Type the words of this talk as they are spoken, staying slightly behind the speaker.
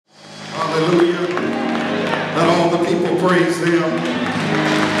Hallelujah. Let all the people praise him.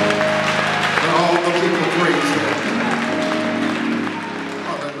 Let all the people praise him.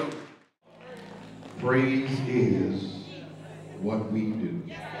 Hallelujah. Praise is what we do.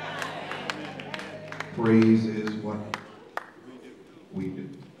 Praise is what we do.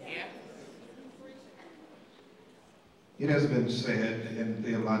 It has been said in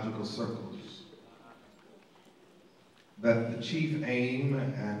theological circles that the chief aim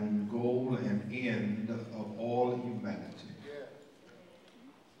and goal and end of all humanity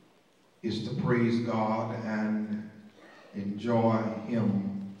is to praise God and enjoy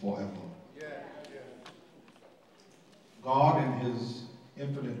him forever. God, in his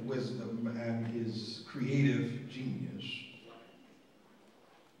infinite wisdom and his creative genius,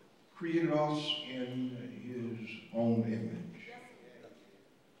 created us in his own image,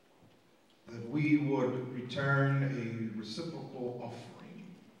 that we would return a reciprocal offering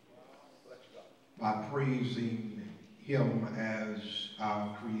by praising him as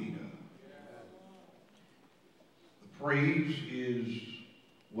our creator. The praise is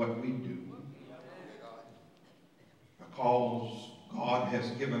what we do because God has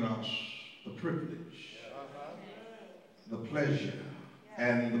given us the privilege, the pleasure,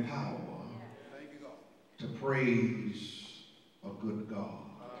 and the power to praise a good God.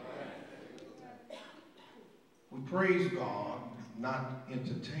 We praise God, not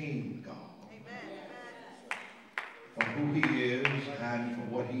entertain God for who he is and for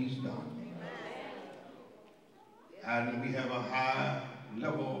what he's done. And we have a high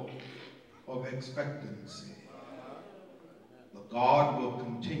level of expectancy that God will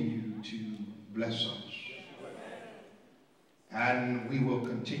continue to bless us. And we will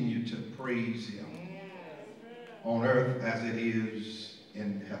continue to praise him on earth as it is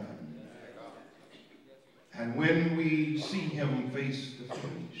in heaven. And when we see him face to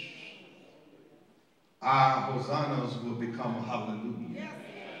face, our hosannas will become hallelujah.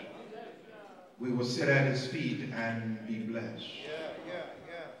 We will sit at his feet and be blessed.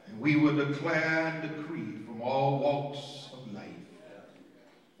 And we will declare and decree from all walks of life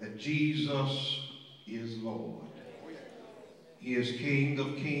that Jesus is Lord. He is King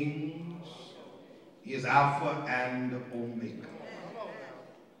of kings. He is Alpha and Omega.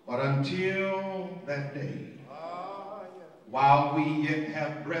 But until that day, while we yet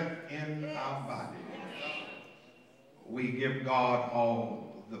have breath in our bodies, we give God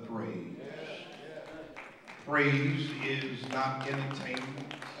all the praise. Praise is not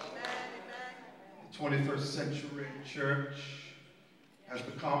entertainment. The 21st century church has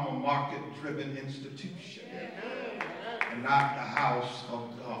become a market-driven institution and not the house of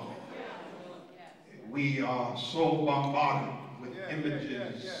God. We are so bombarded with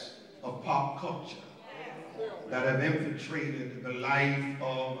images of pop culture that have infiltrated the life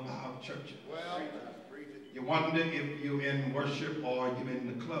of our churches. You wonder if you're in worship or you're in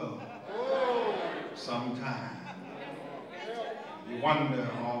the club sometime. You wonder,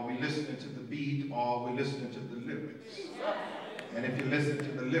 are we listening to the beat or are we listening to the lyrics? And if you listen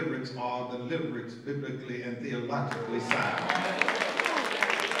to the lyrics, are the lyrics biblically and theologically sound?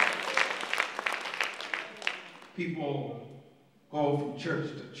 People go from church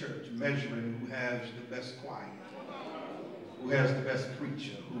to church measuring who has the best choir, who has the best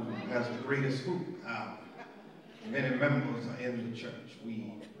preacher, who has the greatest hoop. Many members are in the church.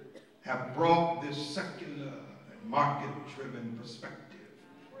 We have brought this secular and market-driven perspective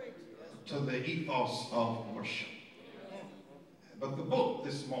to the ethos of worship. But the book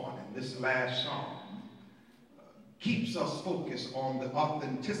this morning, this last psalm, keeps us focused on the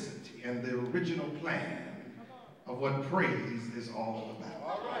authenticity and the original plan of what praise is all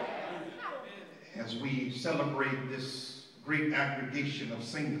about. As we celebrate this great aggregation of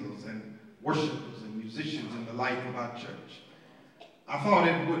singers and worshipers and musicians in the life of our church, I thought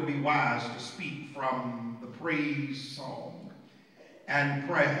it would be wise to speak from the praise song and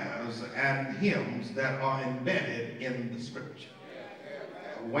prayers and hymns that are embedded in the scripture.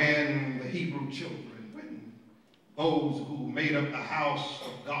 When the Hebrew children, when those who made up the house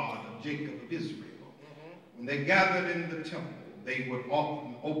of God, of Jacob, of Israel, when they gathered in the temple, they would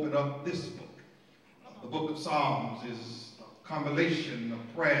often open up this book. The book of Psalms is a compilation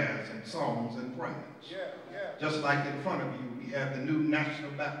of prayers and songs and prayers. Just like in front of you, we have the New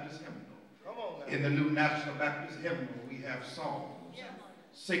National Baptist Hymnal. In the New National Baptist Hymnal, we have songs,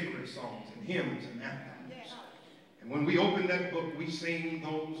 sacred songs and hymns and anthems. And when we open that book, we sing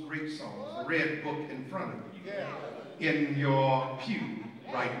those great songs, the red book in front of you, in your pew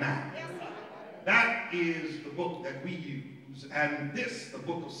right now. That is the book that we use, and this, the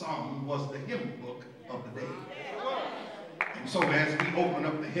book of Psalms, was the hymn book of the day. And so as we open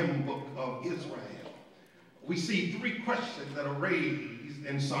up the hymn book of Israel, we see three questions that are raised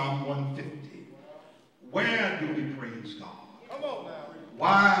in Psalm 150. Where do we praise God? Come on now.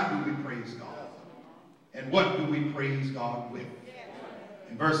 Why do we praise God? And what do we praise God with?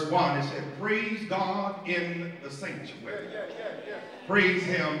 In verse 1, it said, praise God in the sanctuary. Praise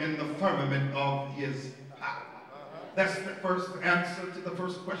him in the firmament of his power. That's the first answer to the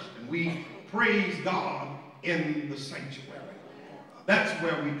first question. We praise God in the sanctuary. That's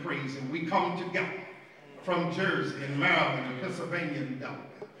where we praise him. We come together from Jersey and Maryland and Pennsylvania and Delaware.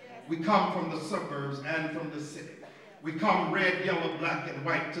 We come from the suburbs and from the city. We come red, yellow, black, and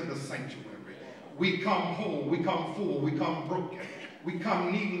white to the sanctuary. We come whole, we come full, we come broken. We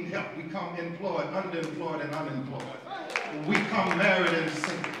come needing help. We come employed, underemployed, and unemployed. We come married and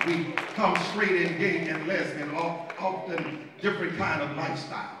single. We come straight and gay and lesbian, often different kind of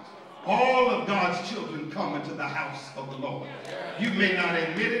lifestyles. All of God's children come into the house of the Lord. You may not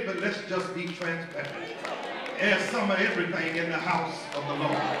admit it, but let's just be transparent. There's some of everything in the house of the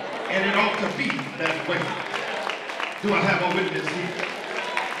Lord, and it ought to be that way. Do I have a witness here?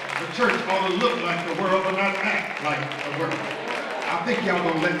 The church ought to look like the world, but not act like the world. I think y'all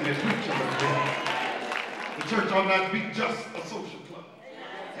gonna let me preach a little bit. The church ought not be just a social club.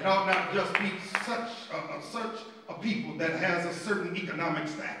 It ought not just be such a people that has a certain economic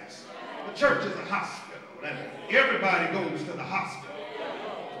status. The church is a hospital, and everybody goes to the hospital.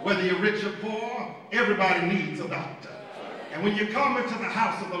 Whether you're rich or poor, everybody needs a doctor. And when you come into the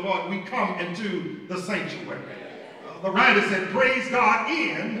house of the Lord, we come into the sanctuary. The writer said, praise God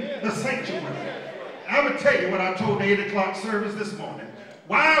in the sanctuary. I'm going to tell you what I told the 8 o'clock service this morning.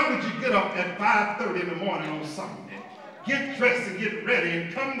 Why would you get up at 5:30 in the morning on Sunday, get dressed and get ready,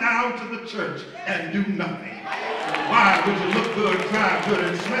 and come down to the church and do nothing? Why would you look good, drive good,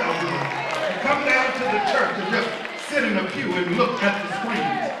 and smell good, and come down to the church and just sit in a pew and look at the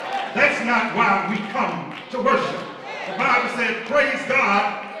screens? That's not why we come to worship. The Bible said, praise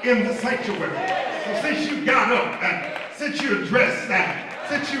God in the sanctuary. So since you got up, and since you're dressed, and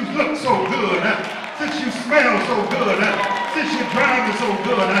since you look so good, since you smell so good, since you're driving so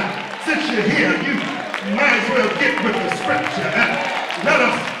good, since you're here, you might as well get with the scripture. Let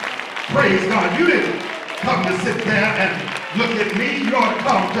us praise God. You didn't come to sit there and look at me. You ought to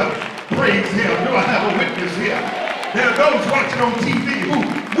come to praise him. Do I have a witness here? There are those watching on TV who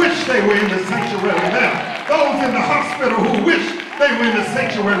wish they were in the sanctuary now. Those in the hospital who wish they were in the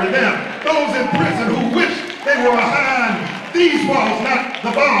sanctuary now. Those in prison who wish they were behind these walls, not the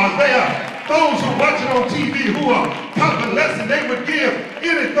bars. They are those who are watching on TV who are convalescent. They would give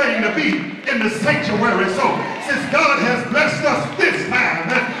anything to be in the sanctuary. So since God has blessed us this time,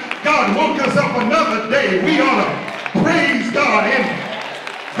 God woke us up another day, we ought to praise God in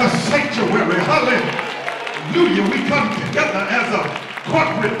the sanctuary. Hallelujah. We come together as a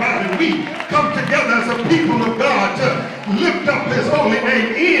corporate body. We come together as a people of God to lift up his holy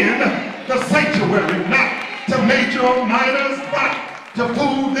name in the sanctuary, not to major or minors, not to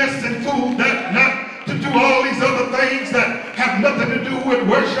fool this and fool that, not to do all these other things that have nothing to do with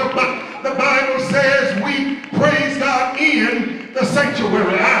worship, but the Bible says we praise God in the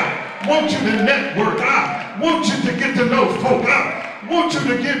sanctuary. I want you to network. I want you to get to know folk. I want you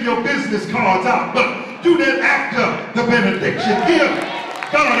to give your business cards out, but do that after the benediction. Give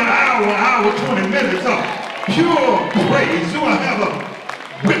God an hour, 20 minutes of pure praise. Do I have a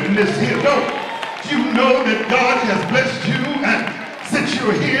witness here? Don't you know that God has blessed you, and since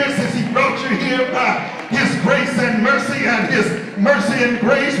you're here, since he brought you here by his grace and mercy and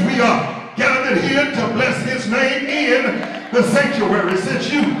grace, we are gathered here to bless his name in the sanctuary.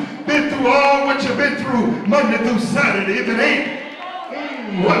 Since you've been through all what you've been through Monday through Saturday, if it ain't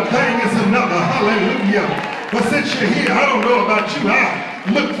one thing, is another. Hallelujah. But since you're here, I don't know about you, I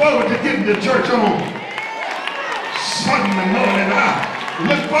look forward to getting to church on Sunday morning. I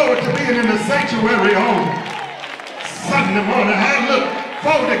look forward to being in the sanctuary on Sunday morning. I look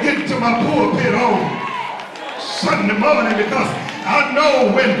forward to getting to my pulpit on Sunday morning, because I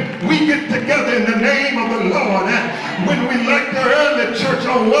know when we get together in the name of the Lord, and when we like the early church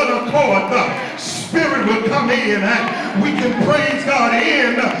on one accord, the Spirit will come in and we can praise God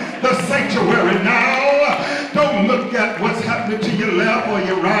in the sanctuary. Now, don't look at what's happening to your left or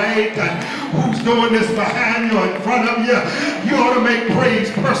your right, and who's doing this behind you or in front of you. You ought to make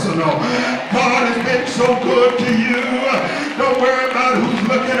praise personal. God has been so good to you. Don't worry about who's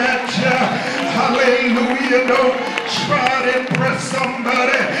looking at you. Hallelujah. Don't try to impress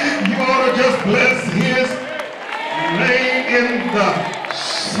somebody. You ought to just bless his name in the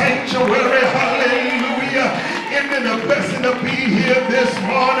sanctuary. Hallelujah. It's been a blessing to be here this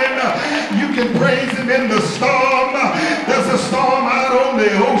morning. You can praise him in the storm. There's a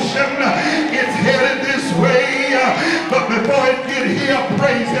promotion. It's headed this way. But before it get here,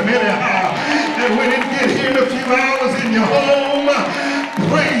 praise him anyhow. And when it get here in a few hours in your home,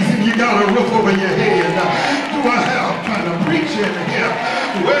 praise him. You got a roof over your head. Do I have kind of preaching here?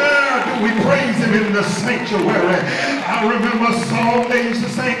 Where do we praise him in the sanctuary? I remember a song they used to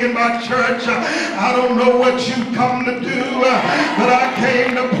sing in my church. I don't know what you come to do, but I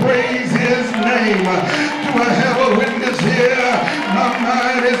came to praise his name. Do I have a witness here? My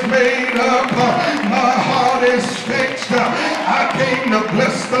mind is made up. My heart is fixed. I came to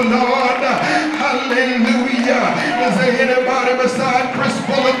bless the Lord. Hallelujah. Is there anybody beside Chris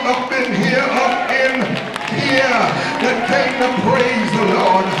Bullock up in here, that came to praise the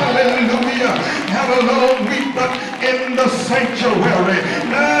Lord? Hallelujah. Had a long week, but in the sanctuary.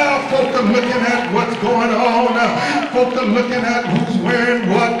 Now folk are looking at what's going on. Folk are looking at who's wearing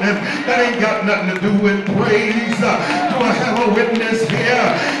what, and that ain't got nothing to do with praise. Do I have a witness here?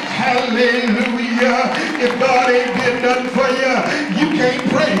 Hallelujah. If God ain't did nothing for you, you can't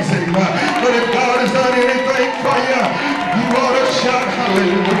praise him. But if God has done anything for you, you ought to shout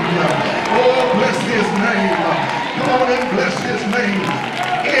hallelujah. Oh, bless his name. Come on and bless his name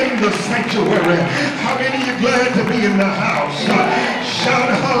in the sanctuary. How many of you glad to be in the house? Shout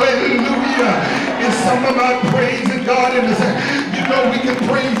hallelujah. It's something about praising God in the sanctuary. You know we can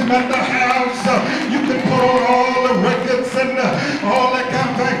praise him at the house. You can put on all the records and all that kind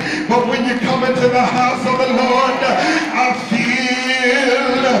of thing. But when you come into the house of the Lord, I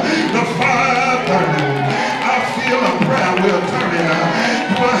feel the fire burning. I feel a prayer wheel turning.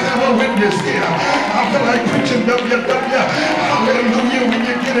 Do I have a witness here? I feel like preaching WW. Hallelujah. When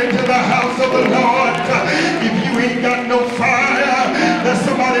you get into the house of the Lord, if you ain't got no fire, there's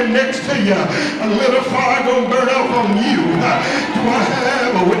somebody next to you. A little fire gonna burn up on you. Do I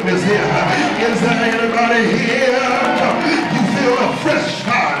have a witness here? Is there anybody here? You feel a fresh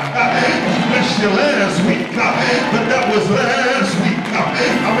fire. You blessed you last week, but that was last week.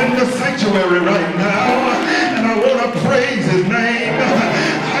 I'm in the sanctuary right now, and I want to praise his name.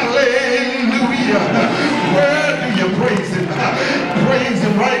 Hallelujah. Where do you praise him? Praise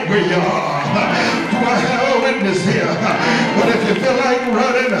him right where you are. Do I have a witness here? But if you feel like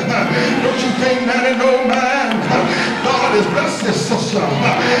running, don't you think that in no man? God has blessed this sister.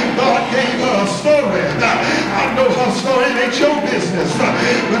 God gave her a story. I know her story ain't your business.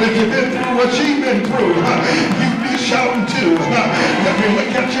 But if you've been through what she's been through, you'd be shouting too. Let me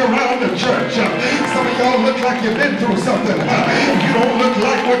look at you around the church. Some of y'all look like you've been through something. You don't look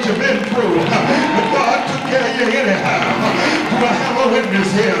like what you've been through. But God took care of you anyhow. Do I have a witness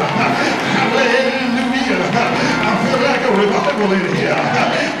here? Hallelujah. I feel like a revival in here.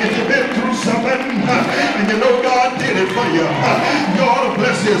 If you've been through something and you know God did it for you, you ought to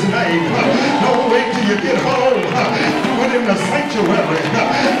bless his name. Don't wait till you get home. Do it in the sanctuary.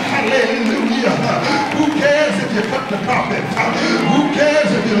 Hallelujah. Who cares if you cut the carpet? Who cares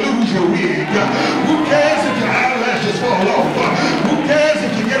if you lose your wig? Who cares if your eyelashes fall off? Who cares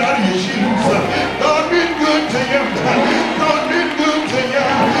if you get out of your shoes? God been good to you. God been good to you.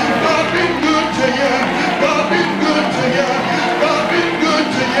 God been good to you. God been good to you. God been good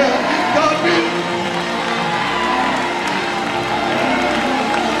to you. God been.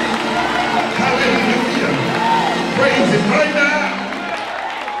 Hallelujah. Praise him right now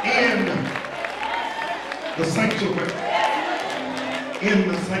in the sanctuary. In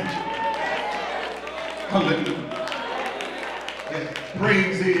the sanctuary. Hallelujah. Yeah.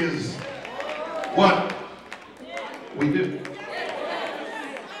 Praise is what we do.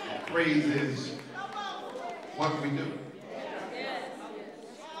 Praise is what we do.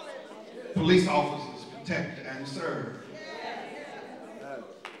 Police officers protect and serve.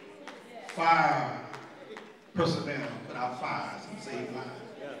 Fire personnel put out fires and save lives.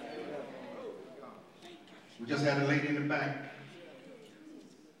 We just had a lady in the back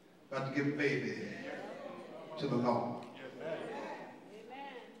about to give a baby to the Lord.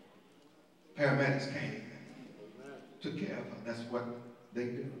 Paramedics came and took care of her. That's what they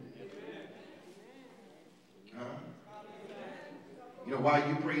do. You know, while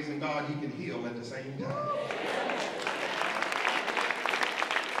you're praising God, he can heal at the same time.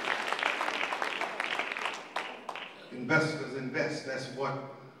 Investors invest. That's what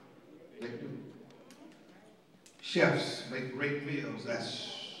they do. Chefs make great meals. That's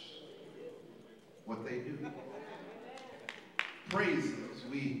what they do. Praisers,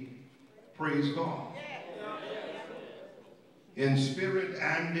 we praise God in spirit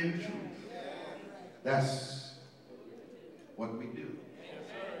and in truth. That's what we do.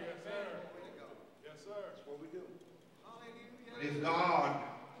 But if God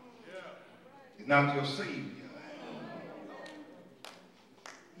is not your Savior,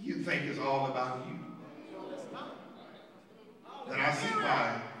 you think it's all about you, then I see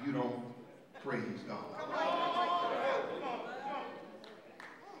why you don't praise God.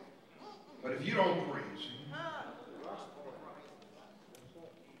 But if you don't praise Him,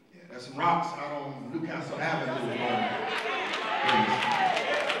 yeah, there's some rocks out on Newcastle Avenue.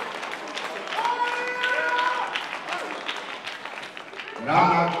 And I'm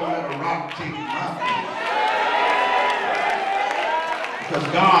not going to let a rock take my place. Because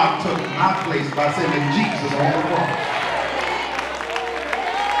God took my place by sending Jesus on the cross.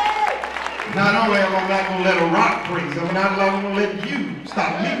 Not only am I not going to let a rock praise Him, I'm not going to let you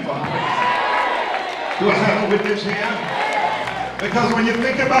stop me from praising. Do I have a witness here? Because when you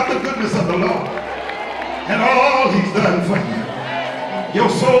think about the goodness of the Lord and all He's done for you, your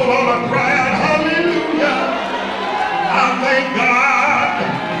soul ought to cry out, hallelujah. I thank God.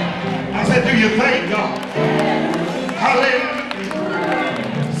 I said, do you thank God? Hallelujah.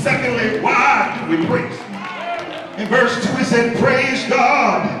 Secondly, why do we praise Him? In verse 2 it said, praise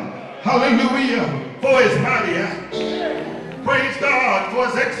God. Hallelujah. For His mighty acts. Praise God for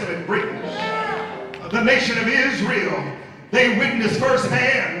His excellent greatness. The nation of Israel, they witnessed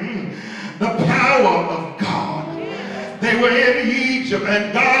firsthand the power of God. They were in Egypt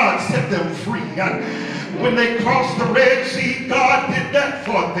and God set them free. And when they crossed the Red Sea, God did that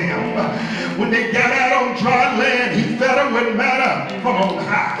for them. When they got out on dry land, He fed them with manna from on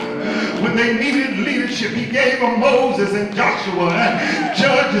high. When they needed leadership, He gave them Moses and Joshua and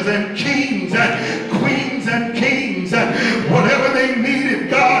judges and kings and queens and kings, and whatever they needed,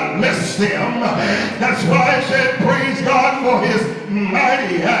 God blessed them. That's why I said, praise God for His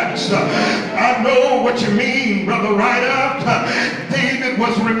mighty acts. I know what you mean, Brother Ryder. David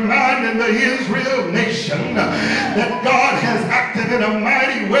was reminding the Israel nation that God has acted in a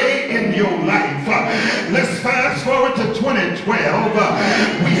mighty way in your life. Let's fast forward to 2012.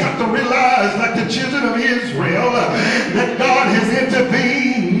 We have to realize, like the children of Israel, that God has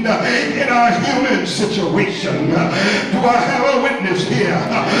intervened in our human situation. Do I have a witness here?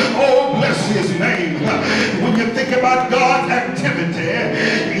 Oh, bless His name. When you think about God's activity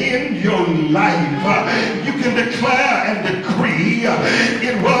in your life, you can declare and decree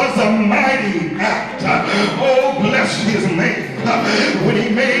it was a mighty act. Oh, bless His name. When He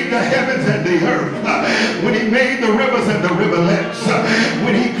made the heavens and the earth, when He made the rivers and the rivulets,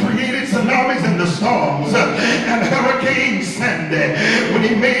 when He created tsunamis and the storms and Hurricane Sandy, when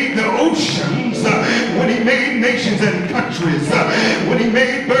He made the oceans, when He made nations and countries, when He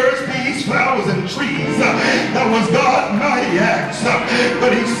made birds, bees, flowers, and trees, that was God's mighty acts.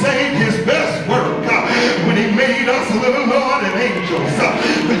 But He saved His best work when He made us little Lord and angels.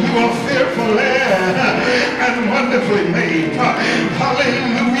 But you are fearfully and wonderfully made.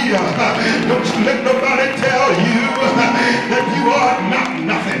 Hallelujah. Don't you let nobody tell you that you are not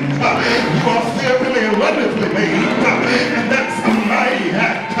nothing. You are fearfully and wonderfully made. And that's a mighty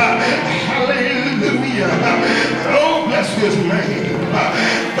act. Hallelujah. Oh, bless His name.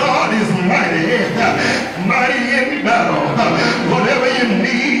 God is mighty. Mighty in battle. Whatever you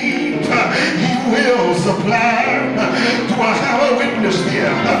need, He will supply. Do I have a witness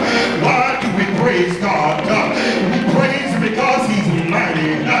here? Why do we praise God? We praise Him because He's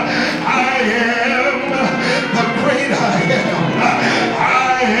mighty. I am the great I am.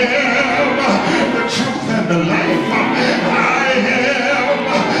 I am the truth and the life. I am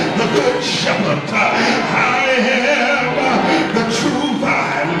the good shepherd. I am the true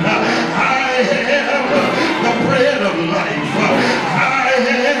vine. I am the bread of life. I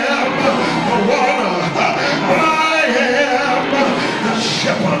am the water. I am the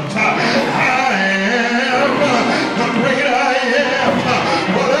shepherd. I am the great I am.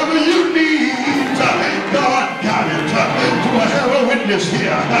 Whatever you need, God got it. Do I have a witness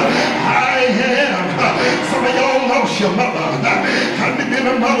here? I am. Some of y'all lost your mother. I've been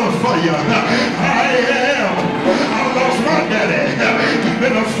a mother for you. I am. I lost my daddy. He's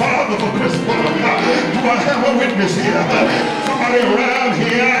been a father for Chris Bullock. Do I have a witness here? Somebody around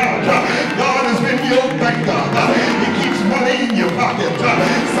here, God has been your banker. He keeps money in your pocket.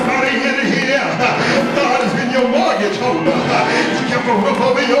 Somebody in here, God has been your mortgage holder. He kept a roof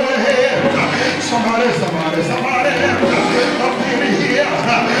over your head. Somebody up in here,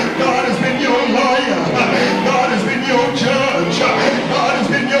 God has been your lawyer. God has been your judge. God has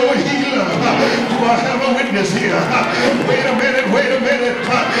been your healer. Do I have a witness here? Wait a minute.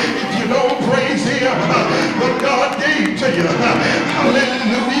 If you don't praise Him, what God gave to you,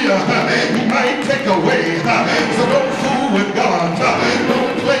 hallelujah, He might take away. So don't fool with God.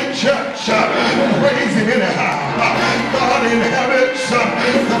 Don't play church. Praise Him anyhow. God inhabits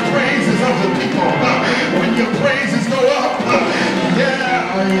the praises of the people. When your praises go up,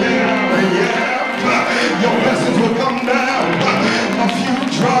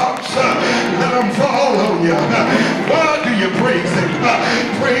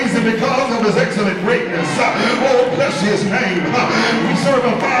 marvelous, excellent greatness. Oh, bless his name. We serve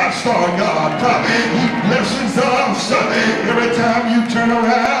a 5-star God. He blesses us every time you turn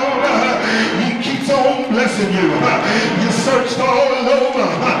around. He keeps on blessing you. You searched all over.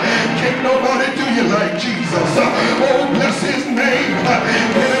 Can't nobody do you like Jesus. Oh, bless his name.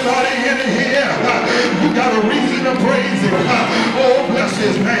 Anybody in here, you got a reason to praise him. Oh, bless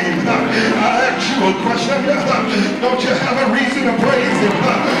his name. I ask you a question. Don't you have a reason to praise him?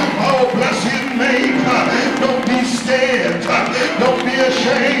 Oh, bless his name. Don't be scared. Don't be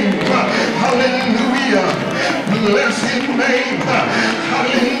ashamed. Hallelujah. Bless his name.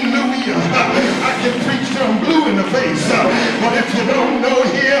 Hallelujah. I can preach till I'm blue in the face, but if you don't know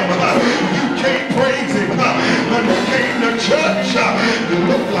him, you can't praise him. When you came to church, you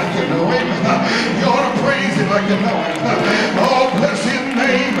look like you know him. You ought to praise him like you know him. Oh, bless his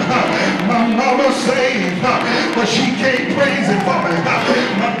name. My mama saved, but she can't praise him for me.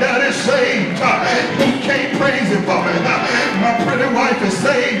 My daddy saved, he can't praise him for me. My pretty wife is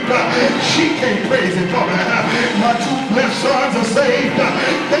saved, she can't praise him for me. My 2 blessed sons are saved,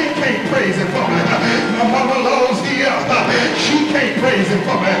 they can't praise him for me. My mama-in-law's here, she can't praise him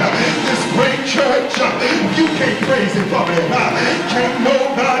for me. This great church, you can't praise him for me. Can't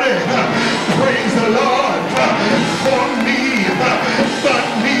nobody praise the Lord for me but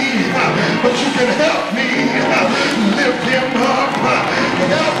me. But you can help me lift him up.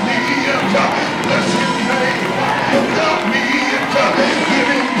 Help me bless his name. Help me give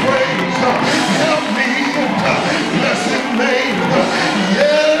him praise. Help me bless his name.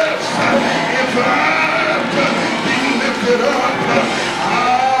 Yes, if I'm to be lifted up,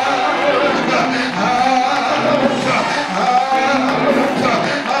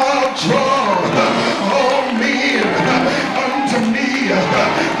 I'll draw all men unto me.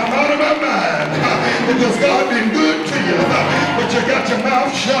 I'm out of my mind because God been good to you, but you got your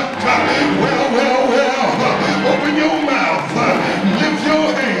mouth shut. Well, open your mouth, lift your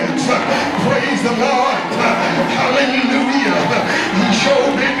hands, praise the Lord. Hallelujah. He sure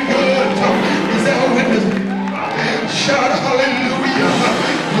been good. Is that a witness? Shout hallelujah.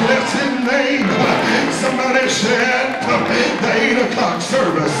 Bless his name. Somebody said the 8 o'clock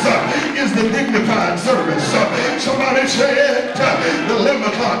service is the dignified service. Somebody said the 11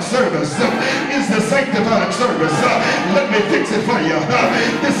 o'clock service is the sanctified service. Let me fix it for you.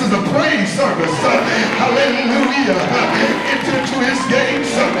 This is a praise service. Hallelujah. Enter into his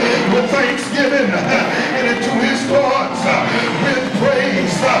gates with thanksgiving and into his courts with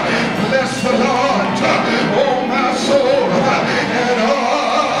praise. Bless the Lord, oh my soul, and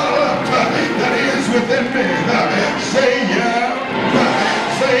all that is within me. Say yeah,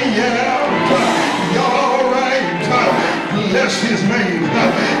 you're all right. Bless his name.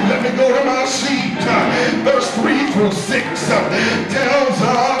 Let me go to my seat. Verse 3 through 6 tells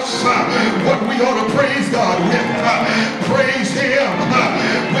us what we ought to praise God with. Praise him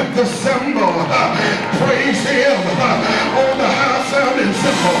with the cymbal. Praise him on the high sounding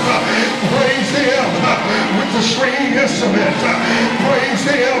cymbal. Praise him with the string instrument. Praise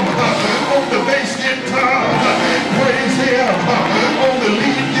him on the bass guitar. Praise him on the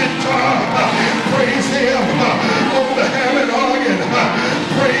lead guitar. Praise him on the Hammond organ.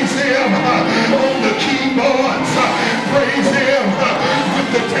 Praise him on the keyboards. Praise him with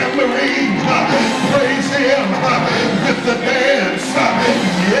the tambourine. Praise him with the dance.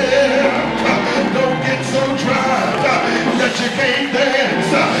 Yeah, don't get so dry that you can't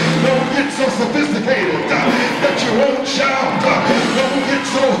dance. Don't get so sophisticated that you won't shout. Don't get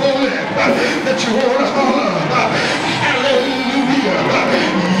so holy that you won't holler. Hallelujah.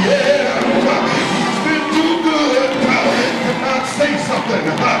 Yeah, he's been too good to not say something.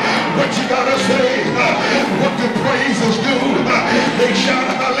 What you gotta say? What the praisers do? They shout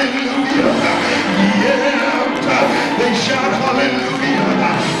hallelujah. Yeah, they shout hallelujah.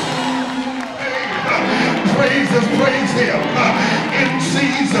 Praises praise him in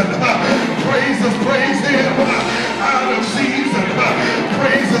season. Praises praise him out of season.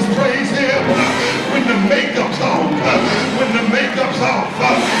 Praises praise him when the makeup's on. When the makeup's off.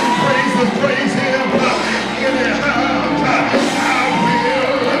 Praises praise him anyhow. I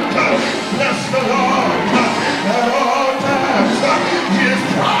will bless the Lord at all times. His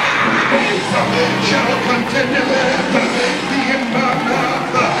praise shall continually be in my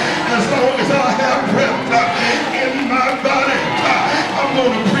mouth as long as I have breath in my body. I'm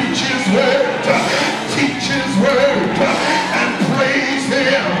going to preach his word, teach his word, and praise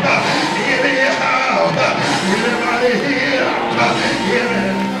him anyhow. Anybody here?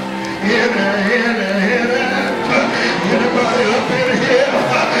 Anybody up in here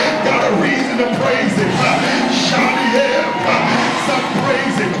got a reason to praise him? Shout yeah, some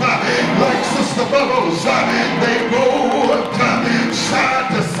praise him like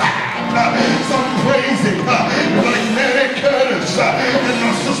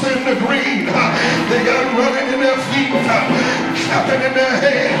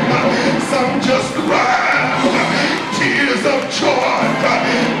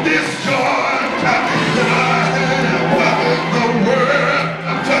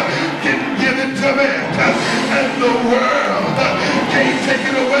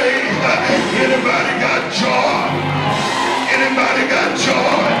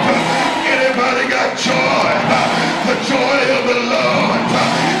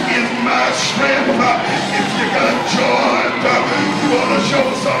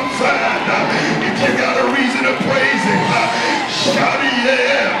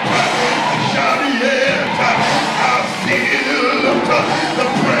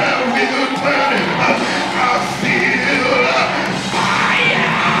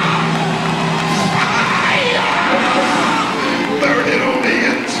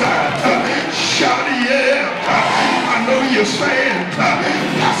you're saying,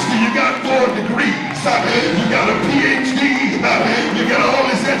 Pastor, you got 4 degrees. You got a PhD. You got all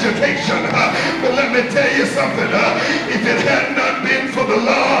this education. But let me tell you something. If it had not been for the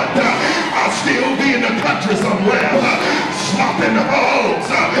Lord, I'll still be in the country somewhere, slopping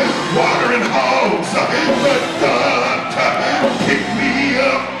hogs, watering hogs. But God picked me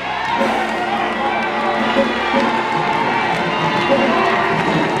up.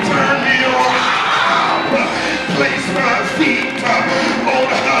 Turn me around. Place my feet on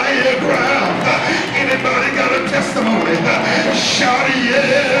higher ground. Anybody got a testimony? Shout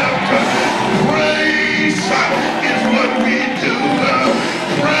yeah. Praise is what we do.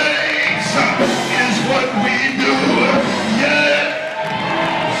 Praise is what we do. Yeah.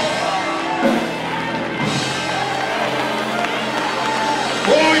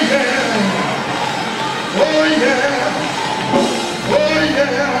 Oh yeah. Oh yeah. Oh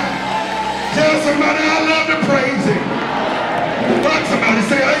yeah. Tell somebody I love to praise him. Like somebody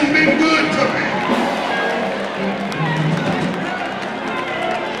say, oh, he's been good to me.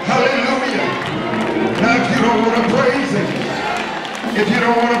 Hallelujah. Now if you don't want to praise him, if you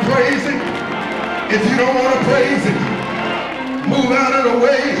don't want to praise him, if you don't want to praise him, move out of the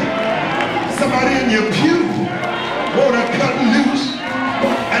way. Somebody in your pew want to cut loose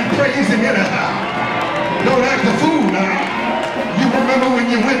and praise him anyhow. Don't act a fool now. You remember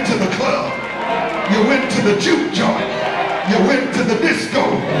when you went to the club, you went to the juke joint, you went to the disco,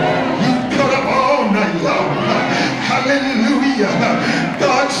 you cut up all night long. Hallelujah.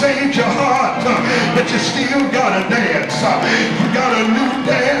 God saved your heart, but you still gotta dance. You got a new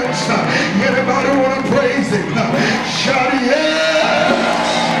dance. Anybody want to praise him? Shout yeah.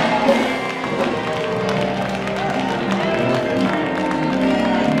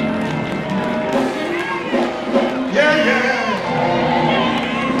 Yeah, yeah.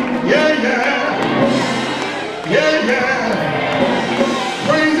 Yeah, yeah. Yeah, yeah.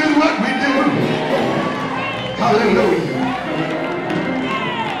 Praise is what we do. Hallelujah.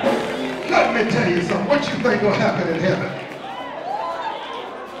 Let me tell you something. What you think will happen in heaven?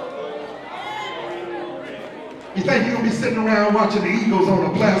 You think you're going to be sitting around watching the Eagles on a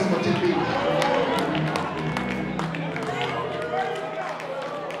plasma TV?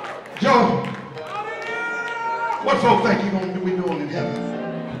 Joe, what folks think you're going to be doing in heaven?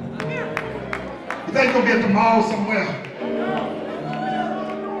 You think you're going to be at the mall somewhere?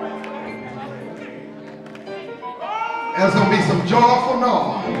 There's going to be some joyful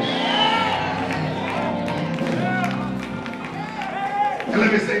noise. And let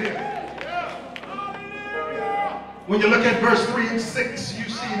me say this. When you look at verse 3 and 6, you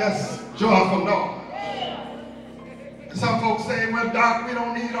see that's joyful noise. And some folks say, well, Doc, we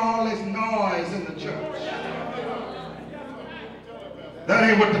don't need all this noise in the church. That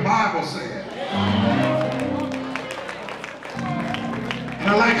ain't what the Bible said. And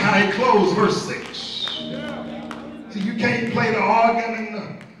I like how he closed verse 6. See, you can't play the organ and the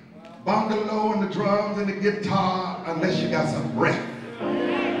bungalow and the drums and the guitar unless you got some breath.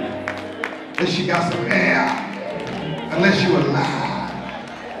 Unless you got some air. Unless you're alive.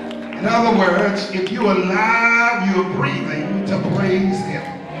 In other words, if you're alive, you're breathing to praise him.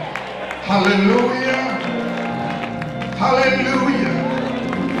 Hallelujah. Hallelujah.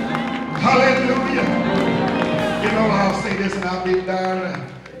 Hallelujah. You know, I'll say this and I'll be down.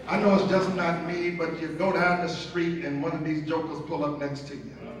 I know it's just not me, but you go down the street and one of these jokers pull up next to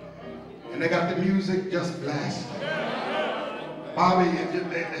you. And they got the music just blasting. Bobby,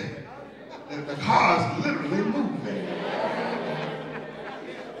 the car's literally moving.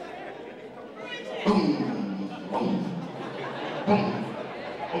 Boom, boom, boom,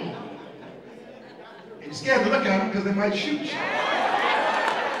 boom. And you're scared to look at them because they might shoot you.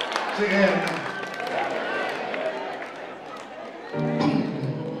 So yeah, boom,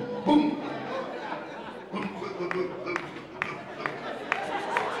 boom, boom, boom, boom, boom.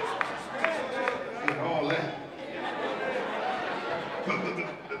 And all that. Boom,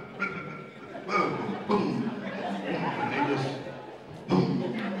 boom, boom. And they just boom.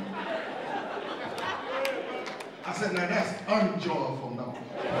 I said, now that's unjoyful noise.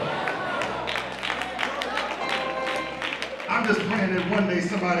 I'm just praying that one day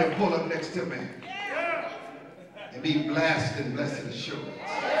somebody will pull up next to me and be blasting blessed assurance.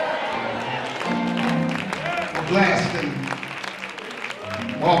 Blasting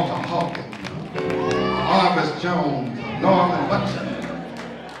Walter Hawkins, Arvis Jones, Norman Hutchins.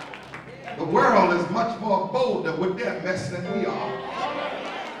 The world is much more bolder with their mess than we are.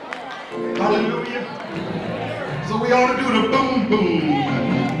 Hallelujah. So we ought to do the boom boom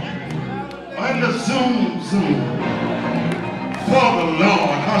and the zoom zoom for the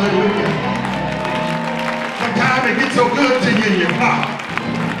Lord. Hallelujah. Sometimes Somebody get so good to you in your car.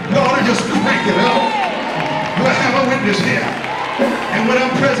 You ought to just crank it up. Do I have a witness here? And when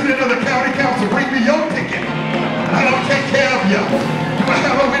I'm president of the county council, bring me your ticket. I don't take care of you. Do I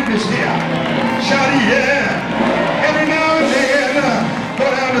have a witness here? Shout yeah. Every now and then, go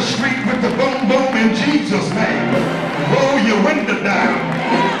down the street with the boom boom in Jesus' name. Roll your window down.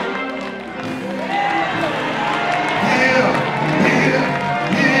 Yeah, yeah,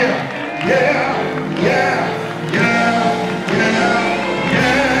 yeah, yeah, yeah, yeah, yeah,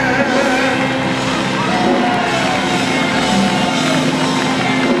 yeah.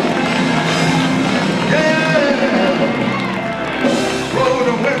 Yeah. Roll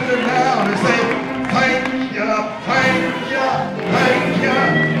the window down and say, thank you, thank you, thank you,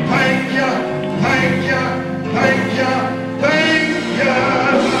 thank you, thank you, thank you, thank you.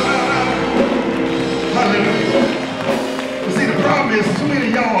 Hallelujah. You see, the problem is too many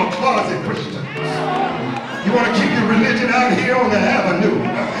of y'all are closet Christians. You want to keep your religion out here on the avenue.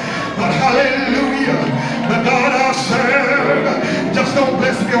 But hallelujah. The God I serve just don't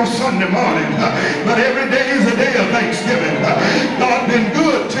bless me on Sunday morning, but every day is a day of Thanksgiving. God been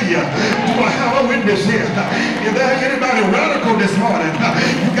good to you. Do I have a witness here? Is there anybody radical this morning?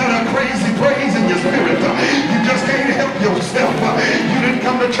 You got a crazy praise in your spirit. You just can't help yourself. You didn't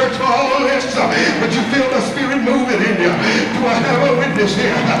come to church for all this, but you feel the spirit moving in you. Do I have a witness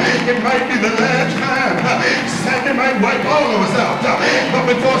here? It might be the last time. Sandy might wipe all of us out, but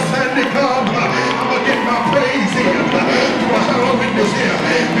before Sandy comes, I'm going to get my praise in. Do I have a witness here?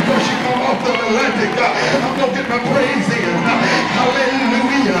 Before she come off the Atlantic, I'm going to get my praise in.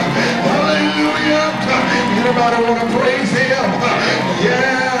 Hallelujah. Hallelujah. Anybody want to praise him?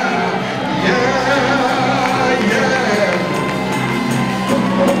 Yeah. Yeah. Yeah.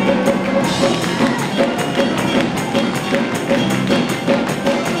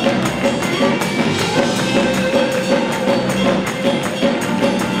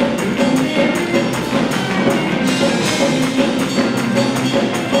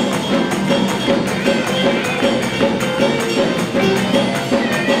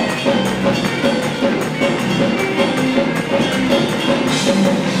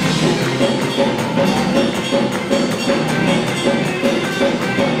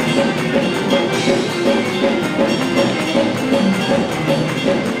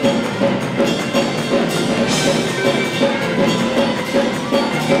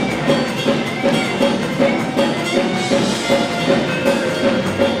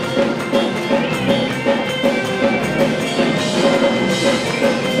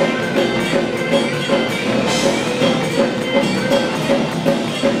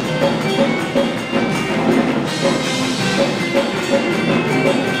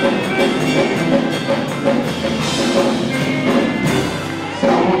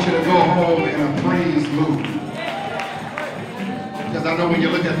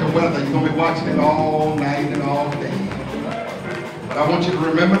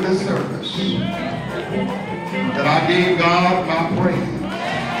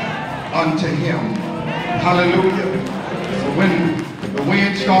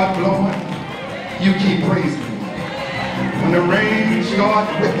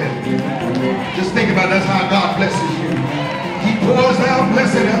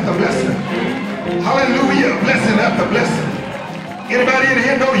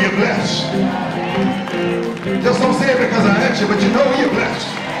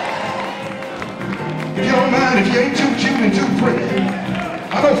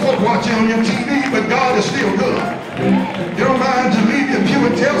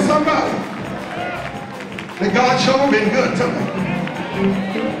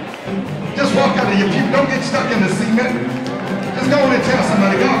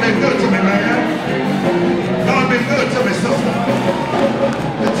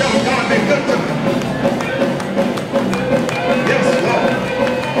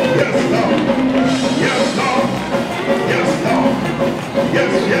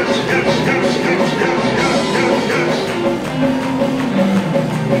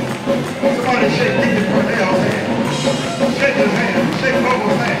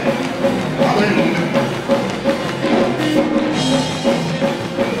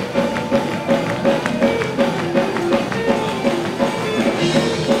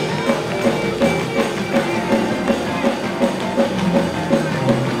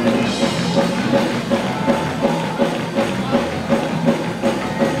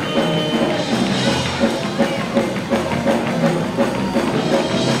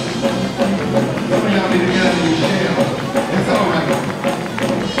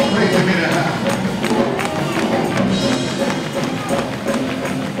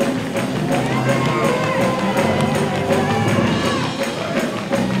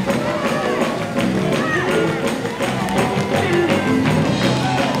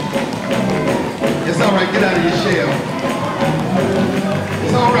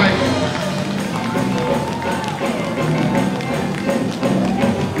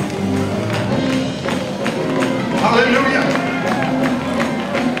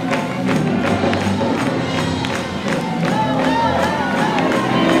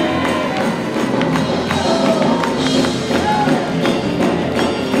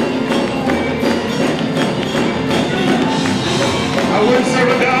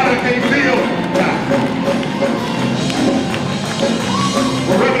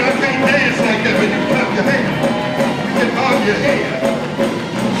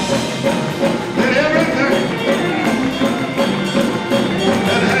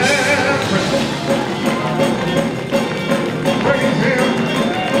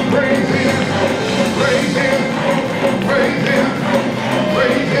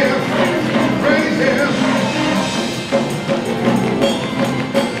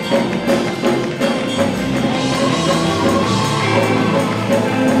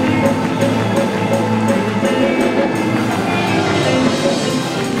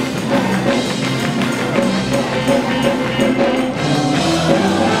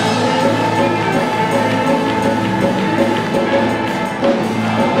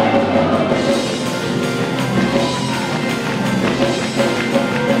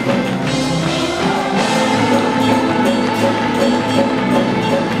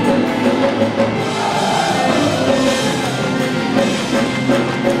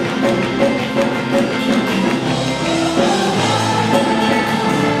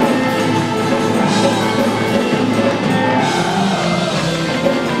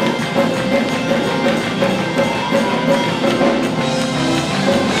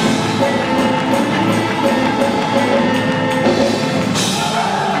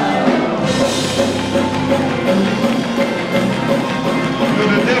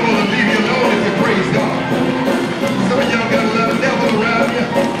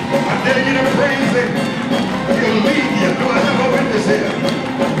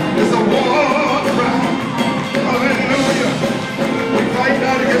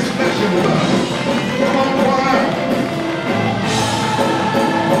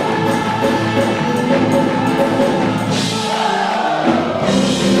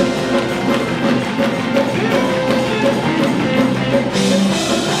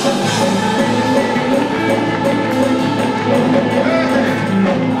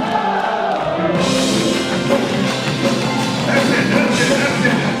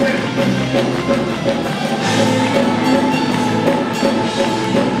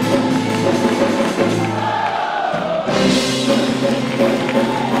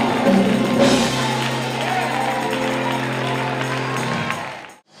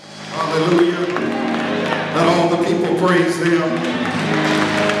 people praise him.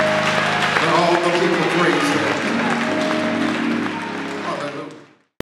 Let all the people praise him.